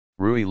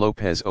Ruy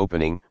Lopez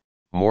opening,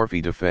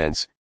 Morphy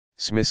defense,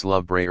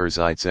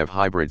 Smyslov-Breyer-Zaitsev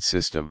hybrid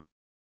system.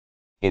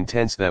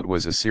 Intense. That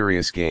was a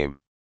serious game.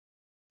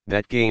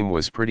 That game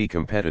was pretty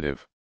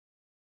competitive.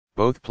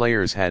 Both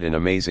players had an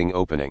amazing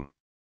opening.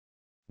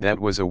 That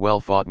was a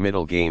well-fought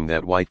middle game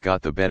that White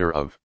got the better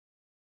of.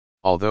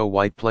 Although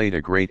White played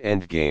a great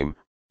endgame,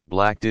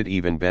 Black did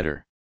even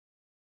better.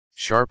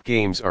 Sharp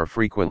games are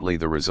frequently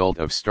the result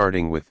of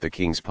starting with the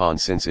king's pawn,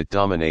 since it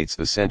dominates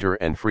the center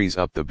and frees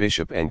up the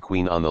bishop and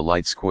queen on the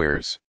light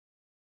squares.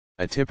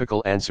 A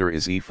typical answer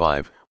is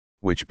e5,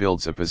 which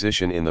builds a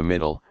position in the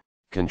middle,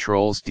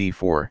 controls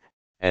d4,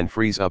 and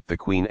frees up the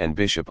queen and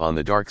bishop on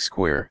the dark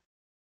square.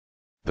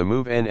 The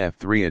move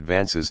nf3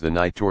 advances the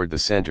knight toward the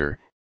center,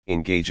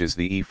 engages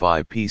the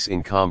e5 piece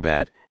in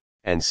combat,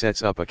 and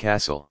sets up a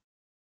castle.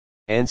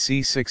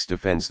 nc6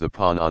 defends the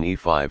pawn on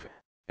e5,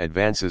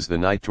 advances the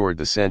knight toward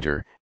the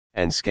center,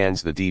 and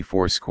scans the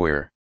d4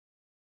 square.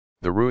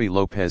 The Ruy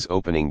Lopez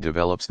opening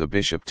develops the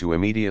bishop to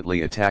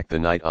immediately attack the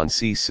knight on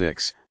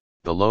c6,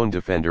 the lone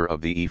defender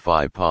of the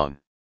e5 pawn.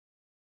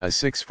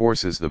 a6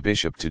 forces the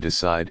bishop to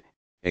decide,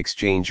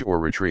 exchange or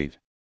retreat.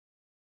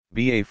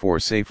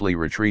 ba4 safely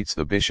retreats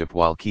the bishop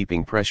while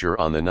keeping pressure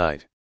on the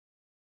knight.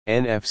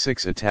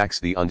 nf6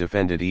 attacks the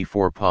undefended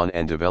e4 pawn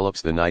and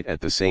develops the knight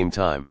at the same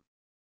time.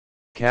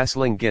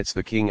 Castling gets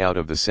the king out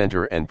of the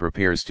center and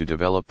prepares to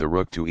develop the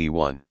rook to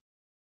e1.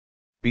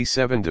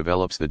 b7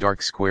 develops the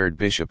dark squared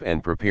bishop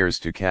and prepares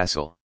to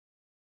castle.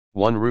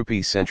 1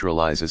 rupee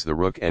centralizes the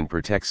rook and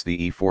protects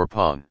the e4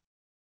 pawn.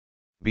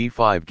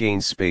 b5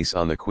 gains space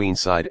on the queen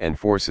side and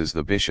forces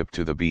the bishop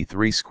to the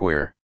b3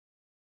 square.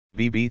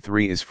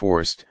 b3 is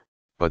forced,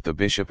 but the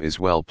bishop is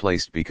well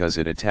placed because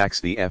it attacks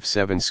the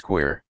f7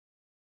 square.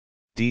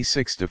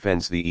 d6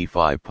 defends the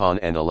e5 pawn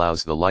and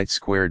allows the light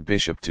squared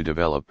bishop to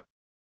develop.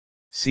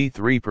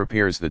 c3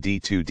 prepares the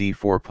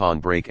d2-d4 pawn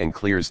break and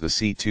clears the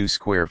c2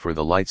 square for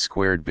the light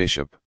squared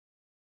bishop.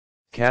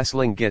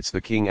 Castling gets the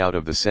king out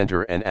of the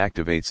center and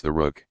activates the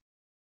rook.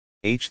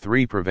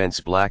 h3 prevents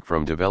Black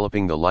from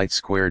developing the light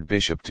squared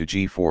bishop to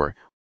g4,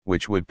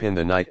 which would pin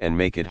the knight and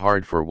make it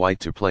hard for White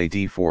to play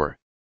d4.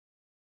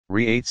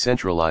 re8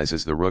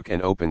 centralizes the rook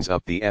and opens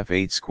up the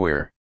f8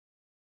 square.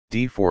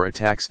 d4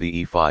 attacks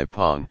the e5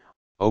 pawn,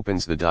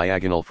 opens the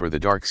diagonal for the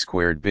dark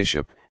squared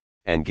bishop,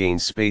 and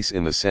gains space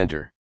in the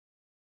center.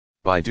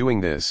 By doing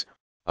this,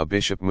 a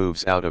bishop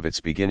moves out of its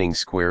beginning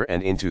square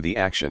and into the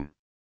action.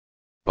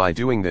 By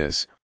doing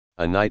this,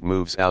 a knight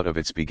moves out of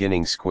its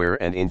beginning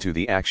square and into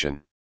the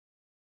action.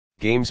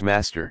 Games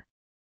Master.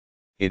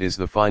 It is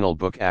the final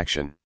book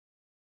action.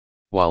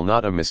 While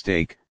not a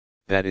mistake,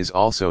 that is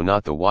also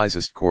not the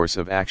wisest course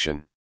of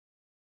action.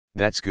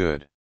 That's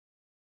good.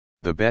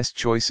 The best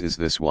choice is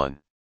this one.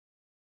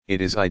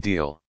 It is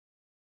ideal.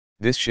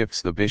 This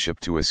shifts the bishop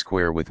to a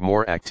square with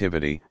more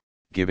activity,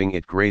 giving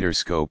it greater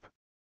scope.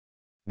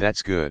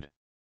 That's good.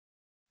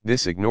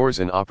 This ignores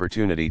an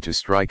opportunity to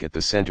strike at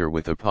the center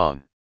with a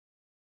pawn.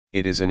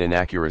 It is an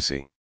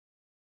inaccuracy.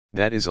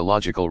 That is a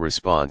logical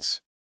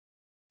response.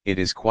 It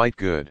is quite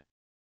good.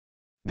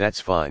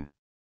 That's fine.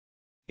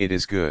 It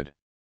is good.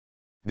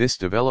 This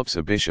develops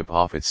a bishop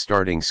off its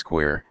starting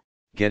square,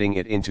 getting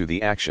it into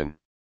the action.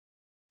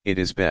 It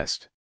is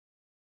best.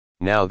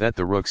 Now that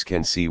the rooks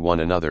can see one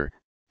another,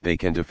 they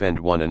can defend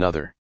one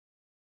another.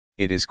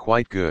 It is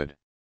quite good.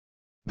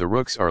 The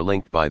rooks are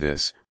linked by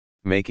this,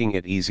 making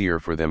it easier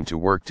for them to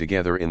work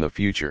together in the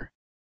future.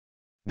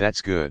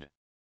 That's good.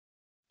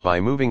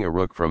 By moving a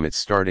rook from its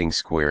starting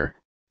square,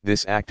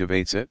 this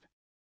activates it.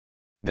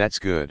 That's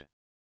good.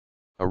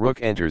 A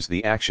rook enters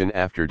the action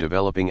after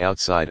developing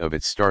outside of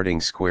its starting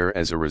square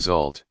as a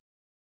result.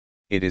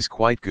 It is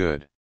quite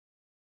good.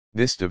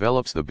 This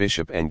develops the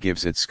bishop and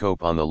gives it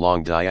scope on the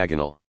long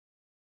diagonal.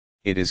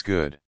 It is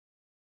good.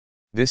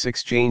 This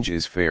exchange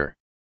is fair.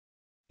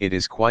 It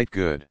is quite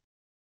good.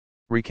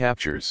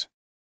 Recaptures.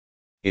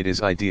 It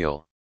is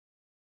ideal.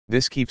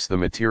 This keeps the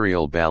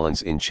material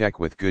balance in check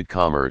with good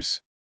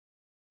commerce.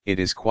 It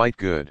is quite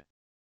good.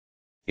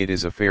 It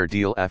is a fair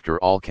deal after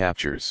all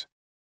captures.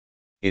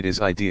 It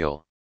is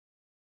ideal.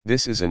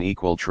 This is an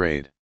equal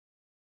trade.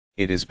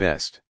 It is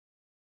best.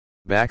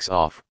 Backs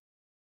off.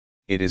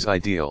 It is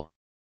ideal.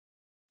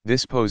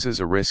 This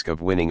poses a risk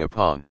of winning a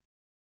pawn.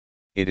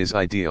 It is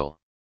ideal.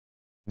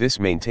 This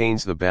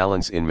maintains the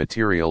balance in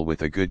material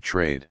with a good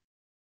trade.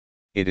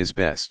 It is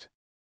best.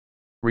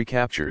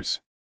 Recaptures.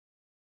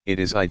 It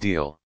is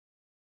ideal.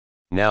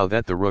 Now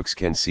that the rooks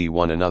can see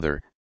one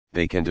another,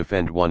 they can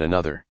defend one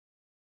another.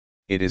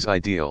 It is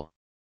ideal.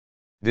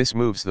 This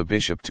moves the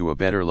bishop to a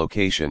better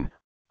location,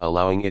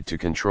 allowing it to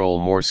control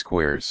more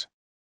squares.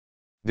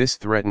 This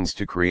threatens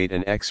to create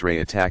an X-ray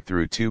attack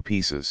through two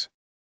pieces.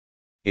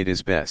 It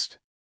is best.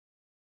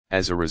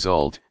 As a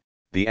result,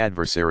 the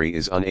adversary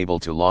is unable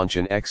to launch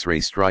an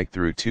X-ray strike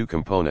through two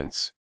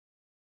components.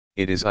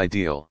 It is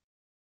ideal.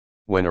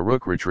 When a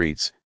rook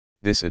retreats,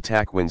 this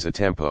attack wins a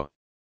tempo.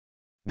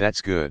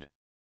 That's good.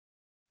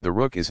 The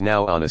rook is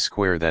now on a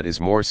square that is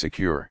more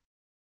secure.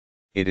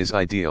 It is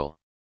ideal.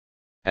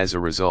 As a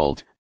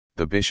result,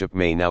 the bishop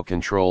may now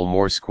control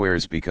more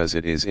squares because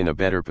it is in a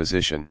better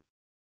position.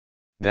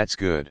 That's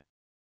good.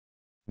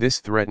 This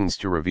threatens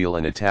to reveal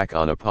an attack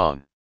on a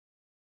pawn.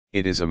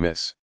 It is a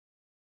miss.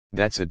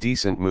 That's a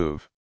decent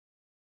move.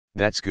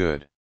 That's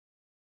good.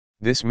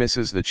 This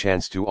misses the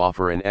chance to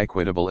offer an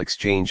equitable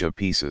exchange of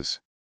pieces.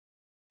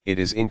 It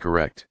is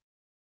incorrect.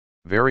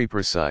 Very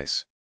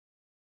precise.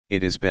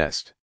 It is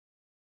best.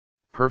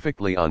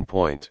 Perfectly on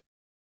point.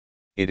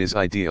 It is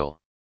ideal.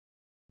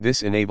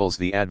 This enables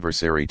the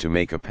adversary to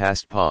make a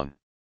passed pawn.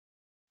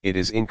 It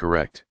is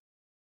incorrect.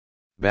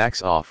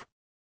 Backs off.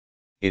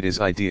 It is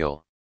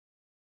ideal.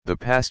 The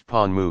passed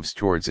pawn moves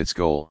towards its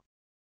goal.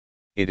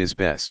 It is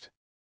best.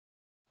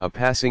 A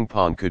passing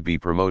pawn could be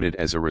promoted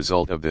as a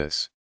result of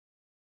this.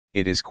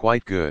 It is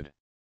quite good.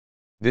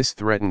 This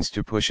threatens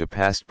to push a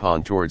passed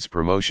pawn towards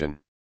promotion.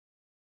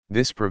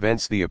 This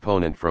prevents the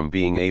opponent from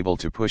being able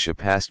to push a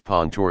passed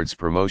pawn towards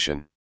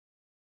promotion.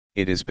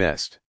 It is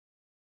best.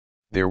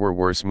 There were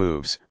worse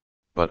moves,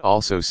 but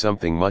also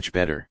something much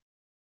better.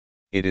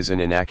 It is an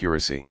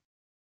inaccuracy.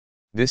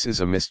 This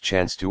is a missed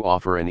chance to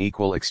offer an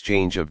equal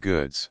exchange of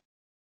goods.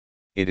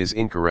 It is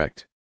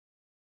incorrect.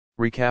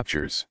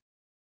 Recaptures.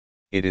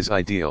 It is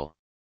ideal.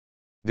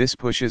 This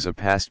pushes a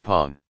passed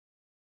pawn.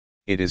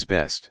 It is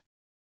best.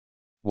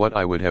 What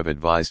I would have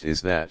advised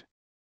is that.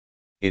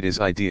 It is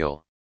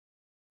ideal.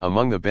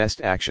 Among the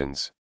best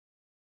actions.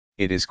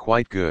 It is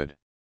quite good.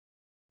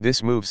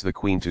 This moves the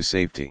queen to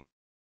safety.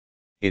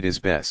 It is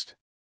best.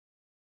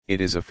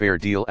 It is a fair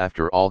deal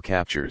after all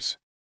captures.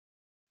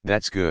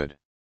 That's good.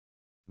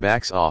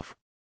 Backs off.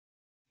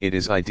 It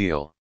is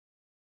ideal.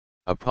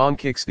 A pawn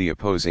kicks the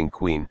opposing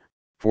queen,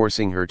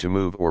 forcing her to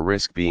move or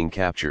risk being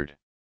captured.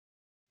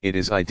 It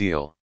is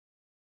ideal.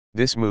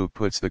 This move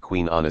puts the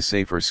queen on a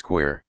safer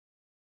square.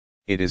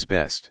 It is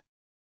best.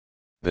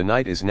 The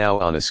knight is now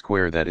on a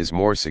square that is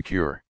more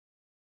secure.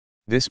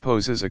 This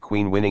poses a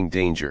queen-winning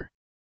danger.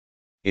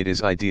 It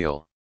is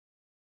ideal.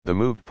 The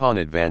moved pawn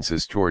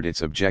advances toward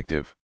its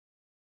objective.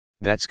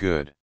 That's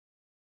good.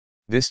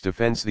 This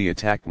defends the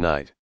attacked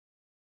knight.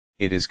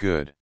 It is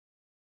good.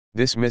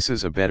 This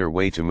misses a better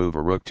way to move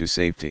a rook to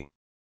safety.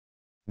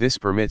 This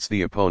permits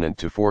the opponent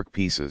to fork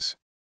pieces.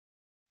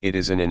 It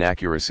is an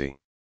inaccuracy.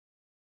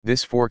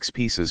 This forks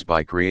pieces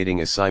by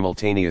creating a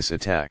simultaneous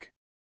attack.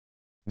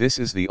 This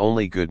is the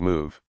only good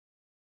move.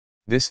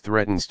 This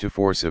threatens to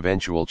force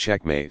eventual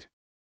checkmate.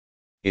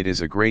 It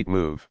is a great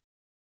move.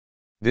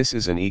 This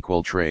is an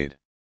equal trade.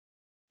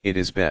 It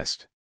is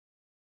best.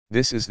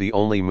 This is the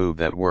only move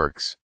that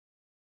works.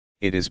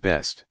 It is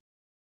best.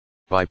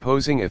 By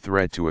posing a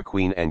threat to a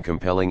queen and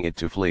compelling it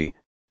to flee,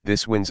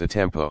 this wins a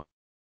tempo.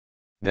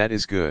 That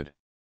is good.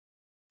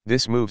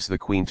 This moves the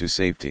queen to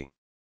safety.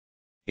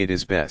 It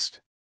is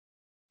best.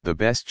 The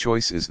best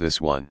choice is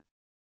this one.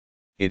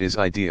 It is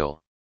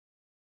ideal.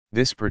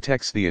 This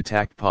protects the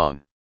attacked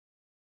pawn.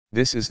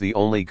 This is the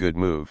only good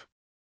move.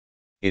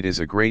 It is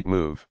a great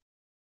move.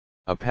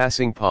 A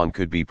passing pawn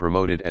could be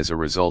promoted as a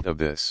result of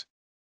this.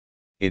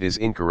 It is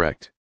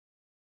incorrect.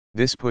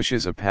 This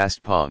pushes a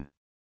passed pawn.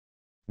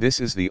 This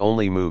is the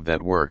only move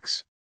that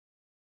works.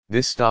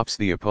 This stops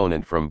the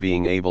opponent from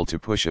being able to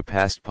push a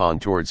passed pawn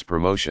towards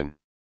promotion.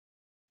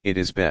 It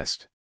is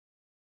best.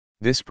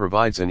 This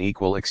provides an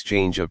equal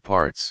exchange of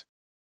parts.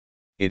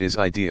 It is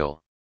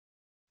ideal.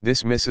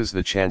 This misses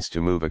the chance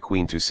to move a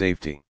queen to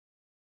safety.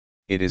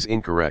 It is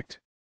incorrect.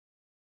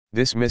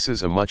 This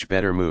misses a much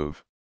better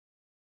move.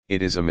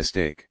 It is a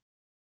mistake.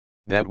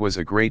 That was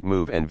a great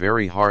move and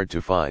very hard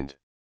to find.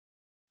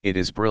 It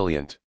is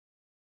brilliant.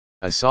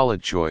 A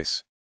solid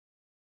choice.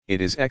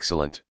 It is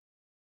excellent.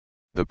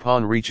 The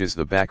pawn reaches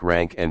the back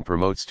rank and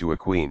promotes to a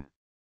queen.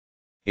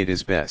 It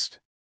is best.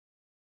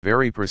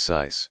 Very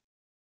precise.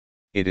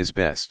 It is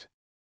best.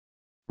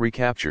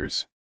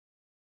 Recaptures.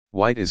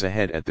 White is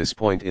ahead at this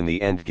point in the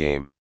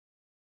endgame.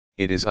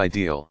 It is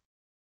ideal.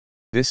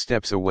 This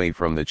steps away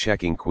from the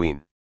checking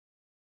queen.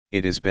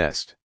 It is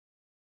best.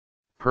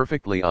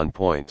 Perfectly on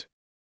point.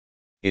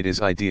 It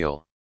is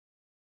ideal.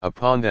 A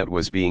pawn that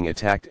was being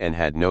attacked and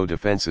had no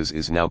defenses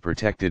is now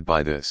protected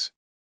by this.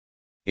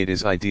 It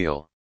is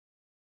ideal.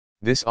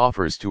 This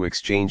offers to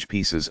exchange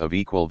pieces of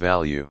equal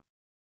value.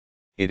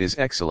 It is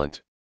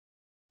excellent.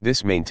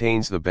 This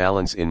maintains the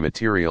balance in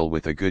material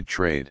with a good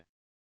trade.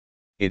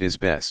 It is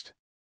best.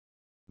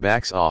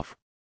 Backs off.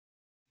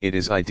 It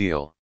is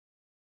ideal.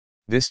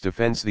 This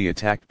defends the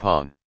attacked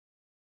pawn.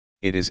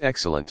 It is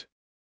excellent.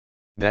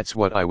 That's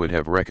what I would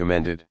have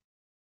recommended.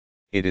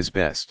 It is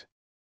best.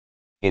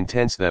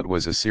 Intense. That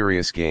was a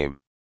serious game.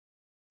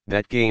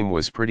 That game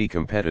was pretty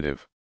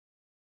competitive.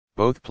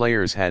 Both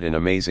players had an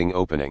amazing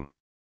opening.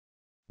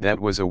 That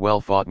was a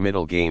well-fought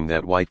middle game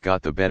that White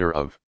got the better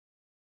of.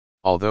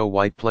 Although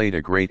White played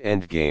a great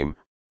endgame,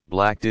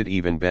 Black did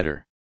even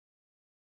better.